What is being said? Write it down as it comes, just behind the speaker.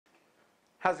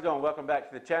How's it going? Welcome back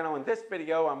to the channel. In this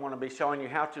video, I'm going to be showing you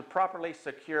how to properly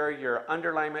secure your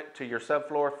underlayment to your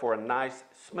subfloor for a nice,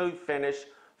 smooth finish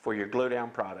for your glue down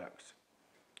products.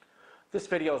 This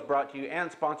video is brought to you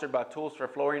and sponsored by Tools for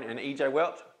Flooring and E.J.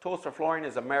 Welch. Tools for Flooring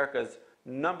is America's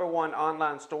 #1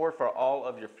 online store for all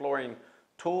of your flooring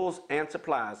tools and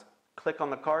supplies. Click on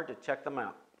the card to check them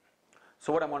out.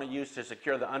 So what I'm going to use to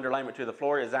secure the underlayment to the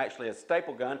floor is actually a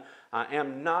staple gun. I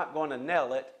am not going to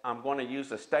nail it. I'm going to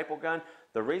use a staple gun.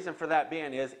 The reason for that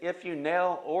being is if you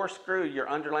nail or screw your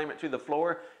underlayment to the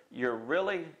floor, you're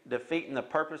really defeating the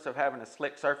purpose of having a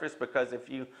slick surface, because if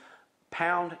you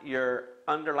pound your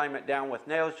underlayment down with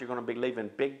nails, you're going to be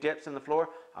leaving big dips in the floor.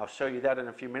 I'll show you that in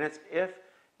a few minutes. If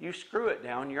you screw it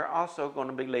down, you're also going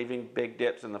to be leaving big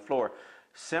dips in the floor.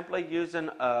 Simply using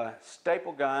a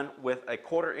staple gun with a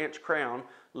 1/4 inch crown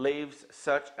leaves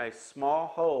such a small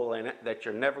hole in it that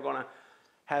you're never going to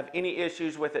have any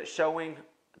issues with it showing,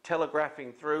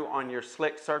 telegraphing through on your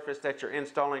slick surface that you're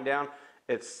installing down.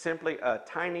 It's simply a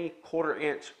tiny 1/4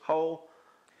 inch hole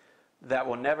that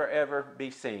will never ever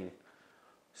be seen.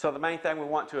 So the main thing we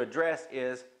want to address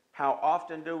is how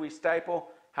often do we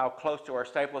staple, how close do our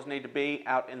staples need to be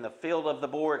out in the field of the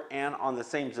board and on the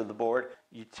seams of the board.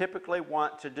 You typically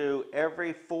want to do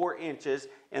every 4 inches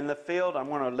in the field. I'm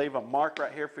going to leave a mark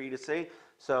right here for you to see.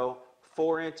 So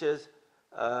 4 inches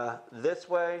this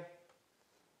way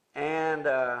and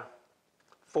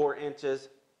 4 inches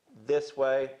this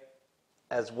way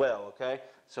as well, okay?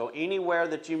 So anywhere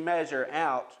that you measure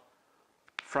out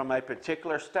from a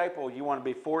particular staple, you want to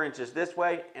be 4 inches this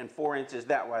way and 4 inches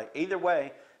that way. Either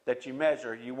way that you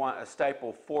measure, you want a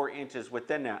staple 4 inches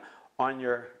within that. On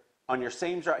your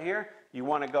seams right here, you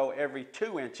want to go every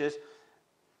 2 inches.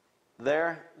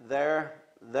 There, there,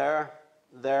 there,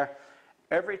 there.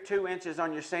 Every 2 inches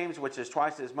on your seams, which is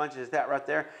twice as much as that right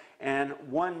there. And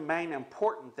one main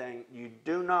important thing, you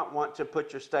do not want to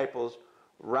put your staples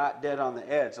right dead on the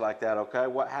edge like that, okay?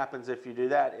 What happens if you do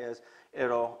that is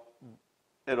it'll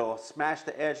smash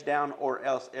the edge down, or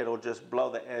else it'll just blow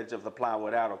the edge of the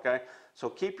plywood out, okay? So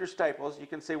keep your staples, you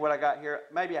can see what I got here,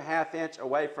 maybe a 1/2 inch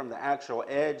away from the actual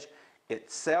edge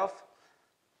itself.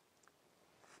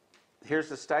 Here's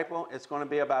the staple. It's going to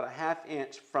be about a 1/2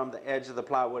 inch from the edge of the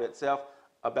plywood itself,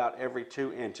 about every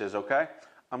 2 inches, okay?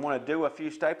 I'm going to do a few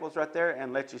staples right there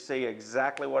and let you see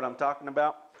exactly what I'm talking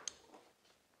about.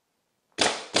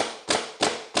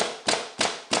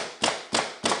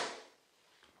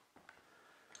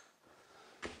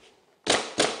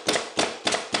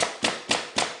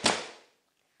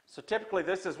 So typically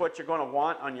this is what you're going to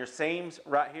want on your seams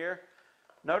right here.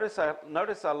 Notice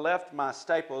I left my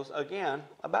staples, again,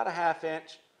 about a 1/2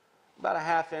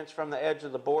 inch from the edge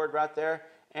of the board right there,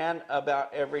 and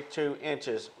about every 2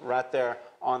 inches right there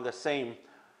on the seam.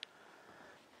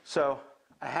 So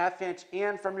a 1/2 inch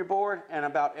in from your board and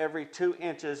about every 2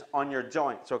 inches on your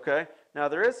joints, okay? Now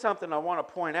there is something I want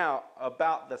to point out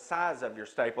about the size of your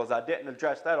staples. I didn't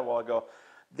address that a while ago.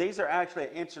 These are actually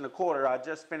 1.25 inches. I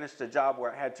just finished a job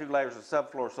where it had 2 layers of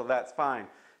subfloor, so that's fine.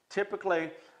 Typically,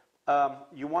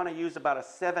 you want to use about a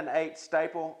 7/8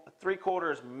 staple,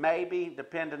 3/4 maybe,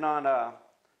 depending on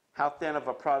how thin of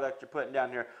a product you're putting down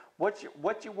here. What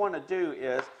you want to do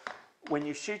is, when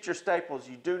you shoot your staples,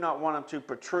 you do not want them to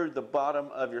protrude the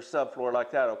bottom of your subfloor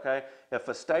like that, okay? If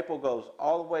a staple goes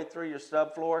all the way through your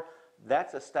subfloor,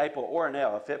 that's a staple or a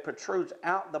nail. If it protrudes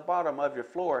out the bottom of your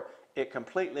floor, it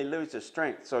completely loses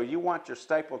strength. So you want your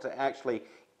staple to actually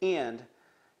end.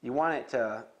 You want it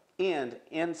to end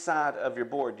inside of your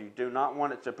board. You do not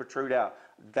want it to protrude out.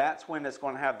 That's when it's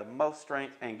going to have the most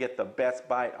strength and get the best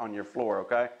bite on your floor,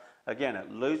 okay? Again, it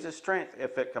loses strength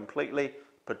if it completely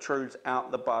protrudes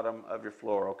out the bottom of your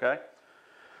floor, okay?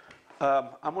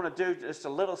 I'm going to do just a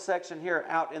little section here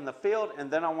out in the field,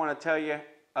 and then I want to tell you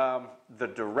the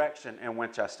direction in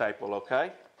which I staple,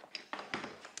 okay?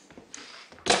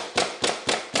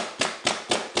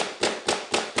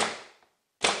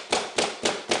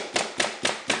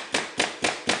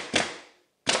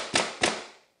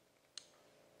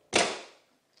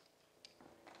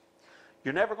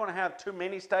 You're never going to have too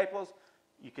many staples.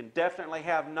 You can definitely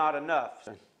have not enough.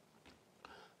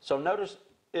 So notice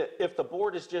if the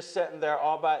board is just sitting there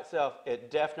all by itself,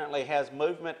 it definitely has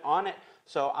movement on it.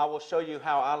 So I will show you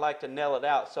how I like to nail it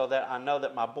out so that I know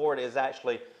that my board is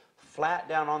actually flat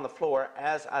down on the floor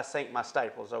as I sink my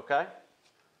staples, okay?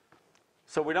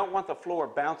 So we don't want the floor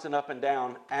bouncing up and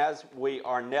down as we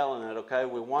are nailing it, okay?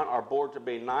 We want our board to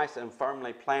be nice and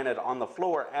firmly planted on the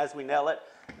floor as we nail it.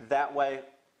 That way,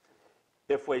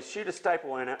 if we shoot a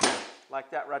staple in it, like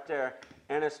that right there,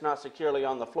 and it's not securely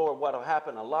on the floor, what will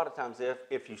happen a lot of times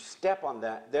if you step on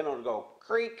that, then it'll go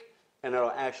creak, and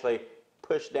it'll actually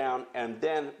push down and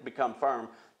then become firm.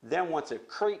 Then once it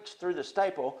creaks through the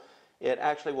staple, it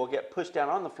actually will get pushed down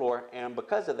on the floor, and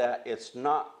because of that, it's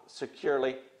not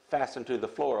securely fastened to the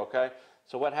floor, okay?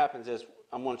 So what happens is,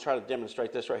 I'm going to try to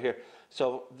demonstrate this right here.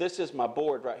 So this is my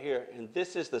board right here, and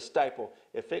this is the staple.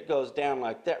 If it goes down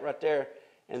like that right there,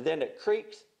 and then it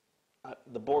creaks,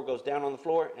 the board goes down on the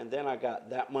floor, and then I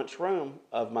got that much room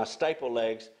of my staple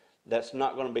legs that's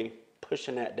not going to be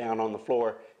pushing that down on the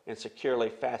floor and securely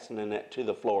fastening it to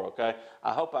the floor, okay?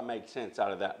 I hope I made sense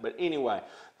out of that. But anyway,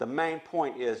 the main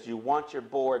point is you want your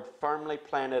board firmly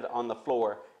planted on the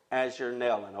floor as you're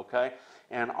nailing, okay?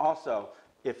 And also,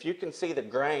 if you can see the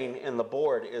grain in the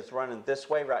board is running this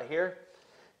way right here,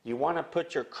 you want to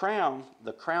put your crown,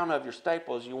 the crown of your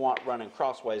staples, you want running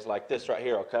crossways like this right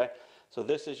here, okay? So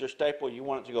this is your staple, you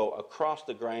want it to go across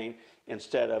the grain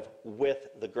instead of with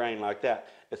the grain like that.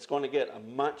 It's going to get a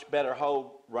much better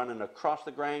hold running across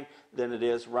the grain than it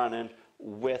is running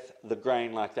with the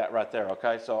grain like that right there,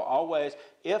 okay? So always,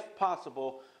 if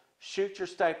possible, shoot your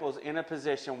staples in a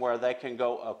position where they can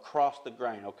go across the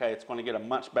grain, okay? It's going to get a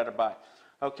much better bite.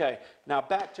 Okay, now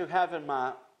back to having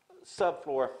my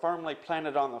subfloor firmly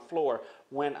planted on the floor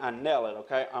when I nail it,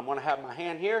 okay? I'm going to have my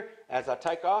hand here as I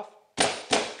take off.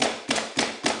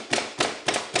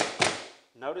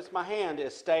 Notice my hand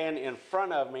is staying in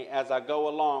front of me as I go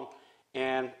along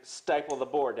and staple the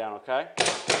board down, okay?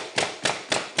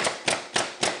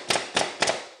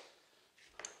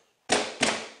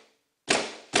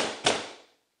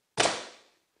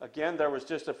 Again, there was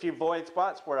just a few void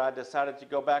spots where I decided to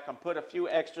go back and put a few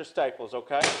extra staples,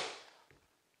 okay?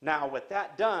 Now with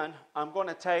that done, I'm going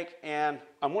to take and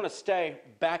I'm going to stay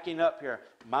backing up here.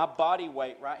 My body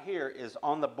weight right here is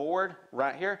on the board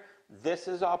right here. This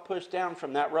is all pushed down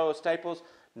from that row of staples.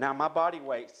 Now my body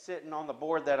weight sitting on the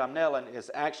board that I'm nailing is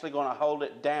actually going to hold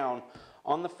it down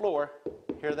on the floor.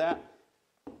 Hear that?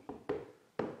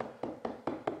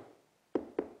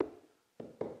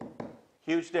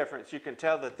 Huge difference. You can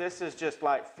tell that this is just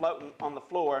like floating on the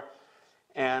floor,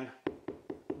 and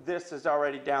this is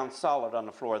already down solid on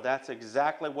the floor. That's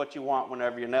exactly what you want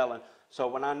whenever you're nailing. So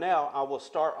when I nail, I will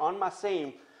start on my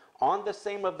seam, on the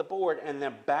seam of the board, and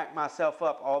then back myself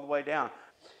up all the way down.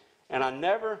 And I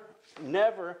never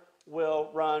will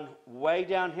run way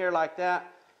down here like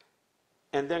that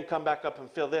and then come back up and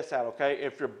fill this out, okay?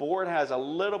 If your board has a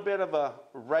little bit of a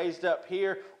raised up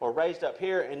here or raised up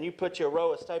here, and you put your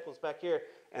row of staples back here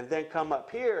and then come up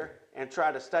here and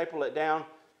try to staple it down,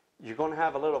 you're going to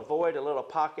have a little void, a little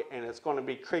pocket, and it's going to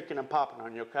be creaking and popping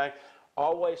on you, okay?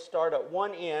 Always start at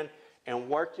one end and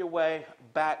work your way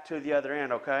back to the other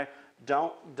end, okay?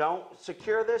 Don't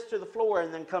secure this to the floor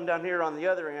and then come down here on the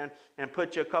other end and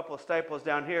put you a couple of staples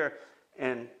down here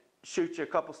and shoot you a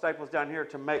couple staples down here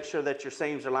to make sure that your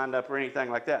seams are lined up or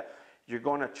anything like that. You're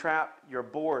going to trap your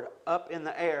board up in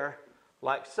the air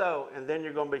like so, and then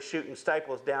you're going to be shooting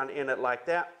staples down in it like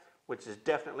that, which is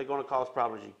definitely going to cause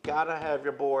problems. You got to have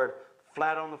your board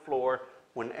flat on the floor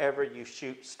whenever you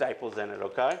shoot staples in it,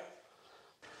 okay?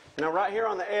 Now right here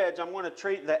on the edge, I'm going to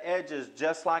treat the edges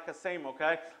just like a seam,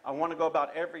 okay? I want to go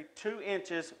about every 2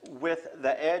 inches with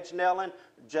the edge nailing,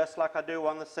 just like I do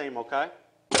on the seam, okay?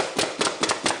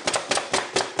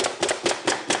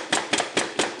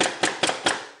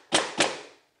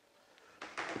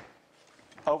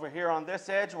 Over here on this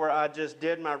edge where I just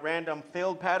did my random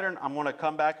field pattern, I'm going to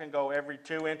come back and go every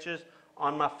 2 inches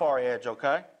on my far edge,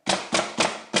 okay?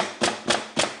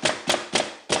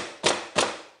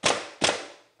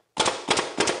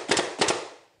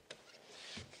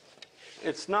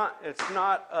 It's not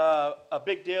a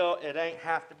big deal. It ain't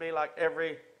have to be like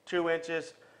every 2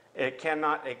 inches. It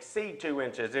cannot exceed 2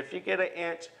 inches. If you get an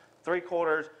inch,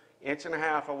 3/4, inch and a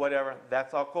half or whatever,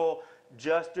 that's all cool.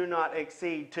 Just do not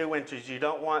exceed 2 inches. You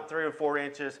don't want 3 or 4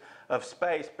 inches of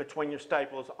space between your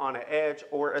staples on an edge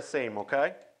or a seam,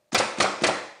 okay?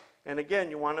 And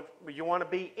again, you want to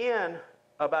be in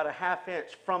about a 1/2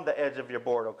 inch from the edge of your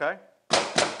board, okay?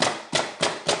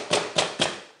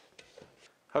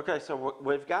 Okay, so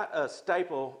we've got a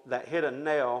staple that hit a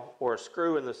nail or a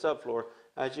screw in the subfloor.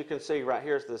 As you can see, right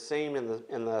here's the seam in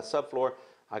the subfloor.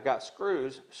 I got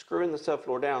screws screwing the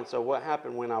subfloor down. So what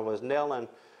happened when I was nailing,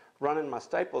 running my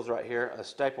staples right here, a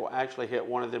staple actually hit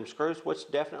one of them screws, which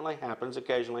definitely happens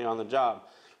occasionally on the job.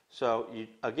 So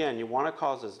again, you want to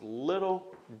cause as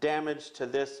little damage to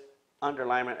this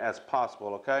underlayment as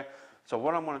possible, okay? So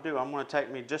what I'm going to do, I'm going to take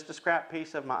me just a scrap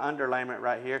piece of my underlayment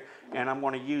right here, and I'm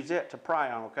going to use it to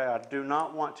pry on, okay? I do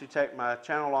not want to take my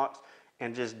channel locks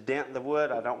and just dent the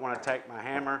wood. I don't want to take my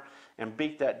hammer and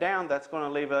beat that down. That's going to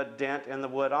leave a dent in the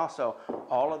wood also.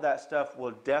 All of that stuff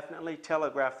will definitely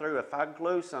telegraph through. If I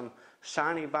glue some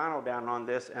shiny vinyl down on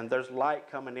this and there's light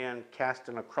coming in,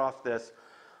 casting across this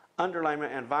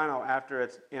underlayment and vinyl after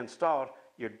it's installed,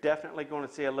 you're definitely going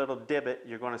to see a little divot.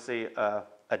 You're going to see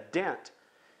a dent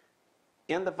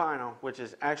in the vinyl, which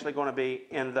is actually going to be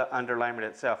in the underlayment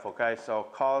itself, okay? So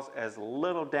cause as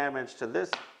little damage to this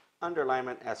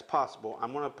underlayment as possible.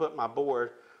 I'm going to put my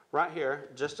board right here,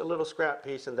 just a little scrap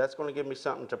piece, and that's going to give me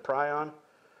something to pry on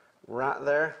right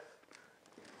there.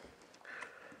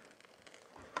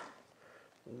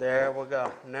 There we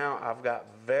go. Now I've got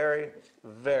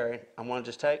I'm going to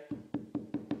just tap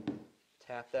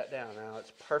that down. Now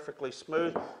it's perfectly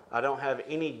smooth. I don't have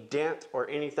any dent or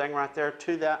anything right there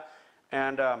to that.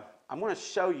 And I'm going to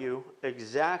show you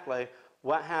exactly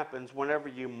what happens whenever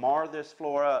you mar this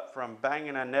floor up from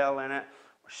banging a nail in it,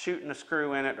 or shooting a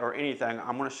screw in it, or anything.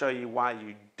 I'm going to show you why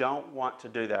you don't want to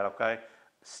do that, okay?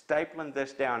 Stapling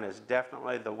this down is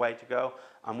definitely the way to go.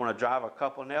 I'm going to drive a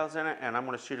couple nails in it, and I'm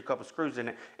going to shoot a couple screws in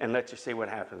it and let you see what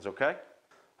happens, okay?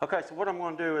 Okay, so what I'm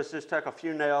going to do is just take a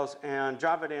few nails and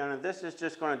drive it in, and this is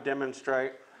just going to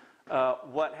demonstrate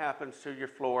what happens to your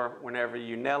floor whenever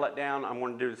you nail it down. I'm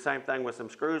going to do the same thing with some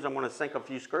screws. I'm going to sink a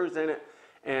few screws in it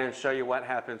and show you what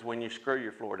happens when you screw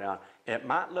your floor down. It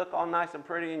might look all nice and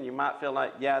pretty, and you might feel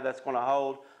like, yeah, that's going to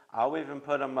hold. I'll even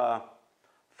put them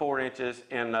 4 inches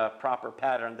in the proper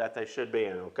pattern that they should be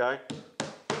in, okay?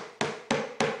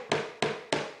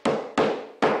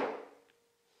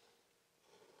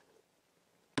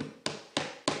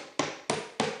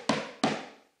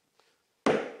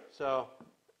 So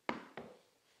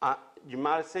you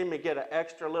might have seen me get an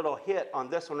extra little hit on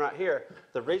this one right here.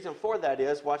 The reason for that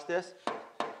is, watch this.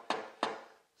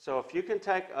 So if you can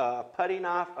take a putty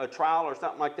knife, a trowel, or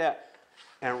something like that,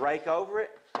 and rake over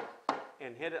it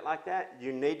and hit it like that,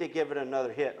 you need to give it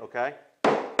another hit, okay?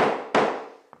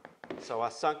 So I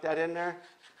sunk that in there.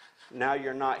 Now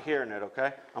you're not hearing it,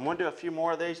 okay? I'm going to do a few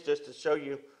more of these just to show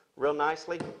you real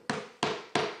nicely.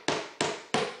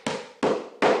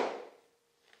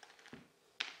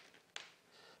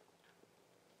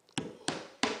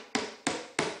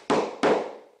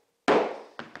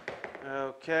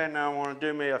 Okay, now I want to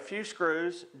do me a few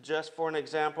screws just for an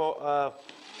example of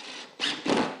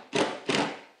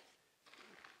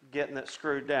getting it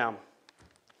screwed down.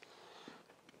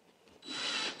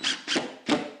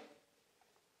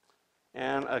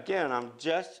 And again, I'm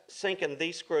just sinking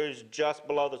these screws just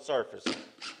below the surface.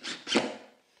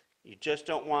 You just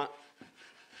don't want,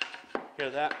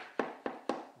 hear that?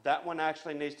 That one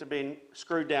actually needs to be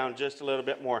screwed down just a little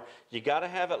bit more. You got to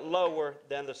have it lower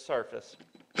than the surface.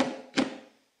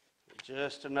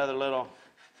 Just another little,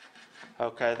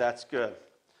 okay, that's good.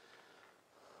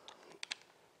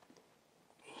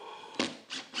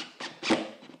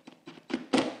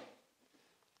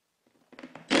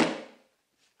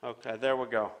 Okay, there we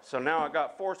go. So now I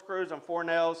got 4 screws and 4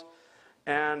 nails,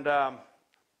 and I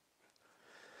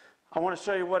want to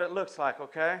show you what it looks like,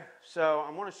 okay? So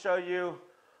I'm going to show you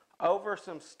over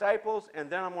some staples, and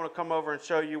then I'm going to come over and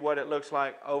show you what it looks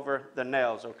like over the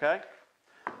nails, okay?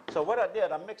 So what I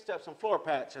did, I mixed up some floor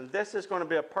patch, and this is going to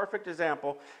be a perfect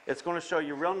example. It's going to show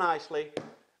you real nicely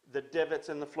the divots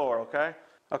in the floor, okay?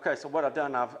 Okay, so what I've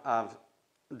done, I've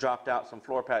dropped out some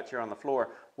floor patch here on the floor.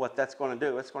 What that's going to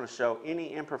do, it's going to show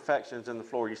any imperfections in the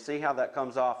floor. You see how that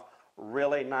comes off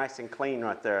really nice and clean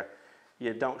right there.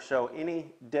 You don't show any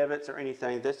divots or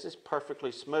anything. This is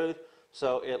perfectly smooth,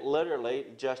 so it literally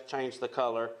just changed the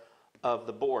color of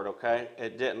the board, okay?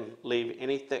 It didn't leave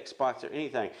any thick spots or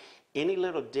anything. Any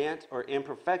little dent or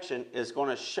imperfection is going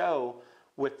to show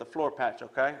with the floor patch,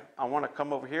 okay? I want to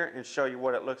come over here and show you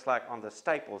what it looks like on the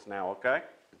staples now, okay?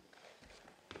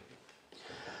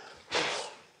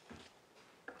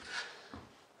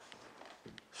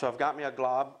 So I've got me a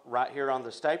glob right here on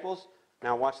the staples.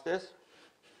 Now watch this.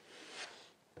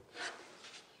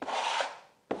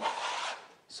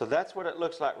 So that's what it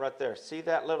looks like right there. See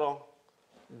that little,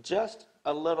 just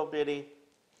a little bitty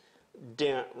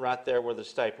dent right there where the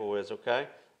staple is, okay?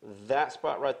 That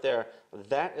spot right there,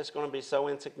 that is going to be so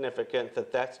insignificant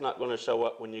that that's not going to show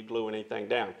up when you glue anything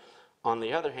down. On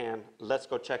the other hand, let's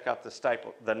go check out the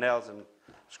staple, the nails and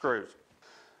screws.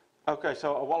 Okay,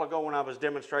 so a while ago when I was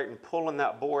demonstrating pulling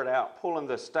that board out, pulling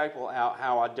the staple out,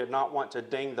 how I did not want to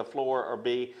ding the floor or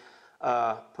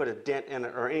put a dent in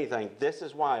it or anything. This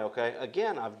is why, okay?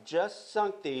 Again, I've just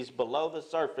sunk these below the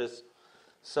surface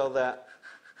so that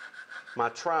my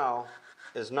trowel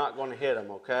is not going to hit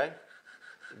them, okay?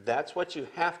 That's what you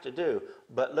have to do.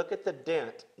 But look at the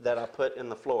dent that I put in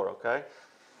the floor, okay?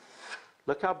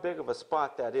 Look how big of a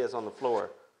spot that is on the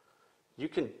floor. You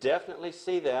can definitely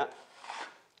see that.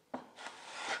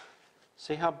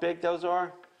 See how big those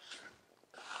are?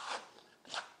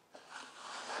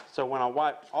 So when I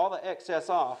wipe all the excess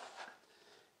off,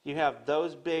 you have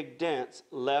those big dents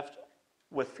left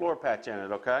with floor patch in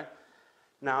it, okay?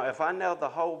 Now if I nailed the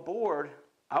whole board,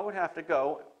 I would have to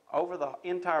go over the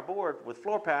entire board with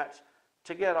floor patch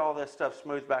to get all this stuff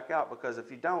smoothed back out, because if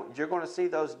you don't, you're going to see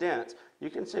those dents. You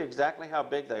can see exactly how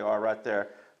big they are right there.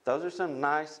 Those are some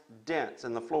nice dents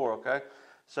in the floor, okay?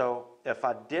 So if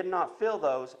I did not fill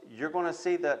those, you're going to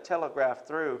see that telegraph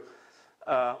through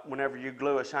whenever you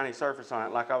glue a shiny surface on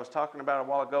it. Like I was talking about a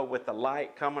while ago with the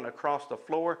light coming across the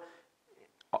floor,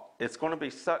 it's going to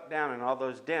be sucked down in all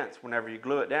those dents whenever you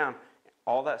glue it down.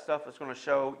 All that stuff is going to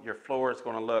show. Your floor is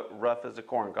going to look rough as a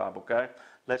corn cob, okay?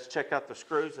 Let's check out the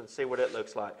screws and see what it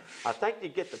looks like. I think you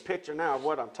get the picture now of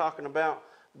what I'm talking about,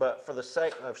 but for the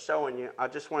sake of showing you, I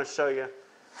just want to show you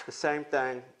the same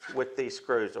thing with these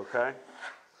screws, okay?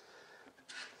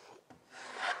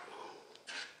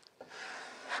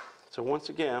 So once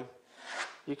again,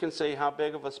 you can see how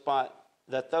big of a spot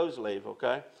that those leave,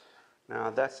 okay? Now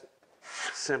that's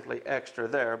simply extra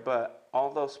there, but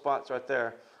all those spots right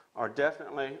there are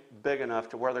definitely big enough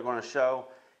to where they're going to show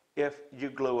if you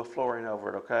glue a flooring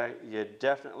over it, okay? You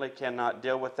definitely cannot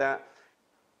deal with that.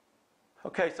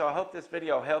 Okay, so I hope this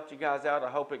video helped you guys out. I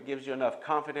hope it gives you enough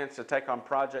confidence to take on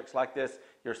projects like this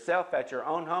yourself at your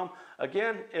own home.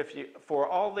 Again, for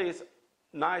all these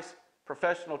nice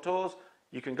professional tools,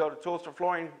 you can go to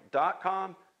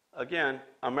toolsforflooring.com. Again,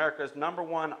 America's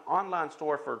 #1 online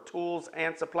store for tools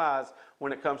and supplies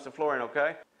when it comes to flooring,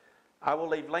 okay? I will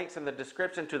leave links in the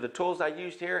description to the tools I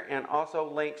used here, and also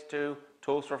links to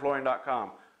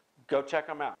toolsforflooring.com. Go check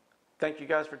them out. Thank you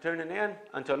guys for tuning in.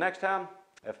 Until next time,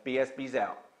 FBSB's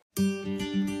out.